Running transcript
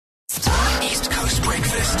Coast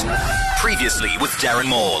Breakfast. Previously with Darren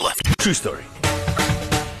Maul. True story.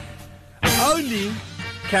 Only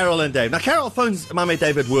Carol and Dave. Now, Carol phones my mate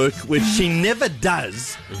Dave at work, which she never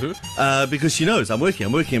does, because she knows I'm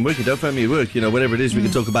working. Don't phone me at work, whatever it is, we can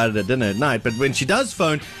talk about it at dinner at night. But when she does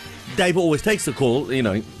phone, Dave always takes the call,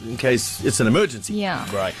 in case it's an emergency.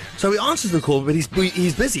 Yeah. Right. So he answers the call, but he's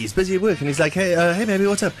busy. He's busy at work, and he's like, hey baby,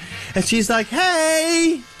 what's up? And she's like,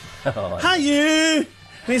 hey, how you? And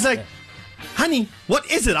he's like, honey, what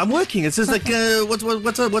is it? I'm working. It says like,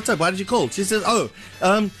 what's up? Why did you call? She says,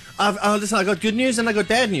 listen, I got good news and I got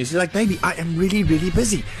bad news. She's like, baby, I am really, really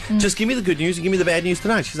busy. Just give me the good news and give me the bad news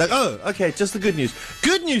tonight. She's like, oh, okay, just the good news.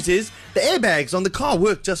 Good news is the airbags on the car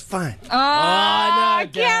work just fine. Oh, no,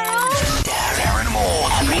 Carol. Darren Maul.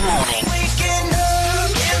 Every morning. Waking up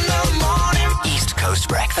in the morning. East Coast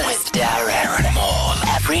Breakfast with Darren Maul.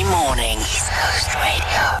 Every morning. East Coast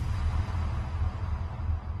Radio.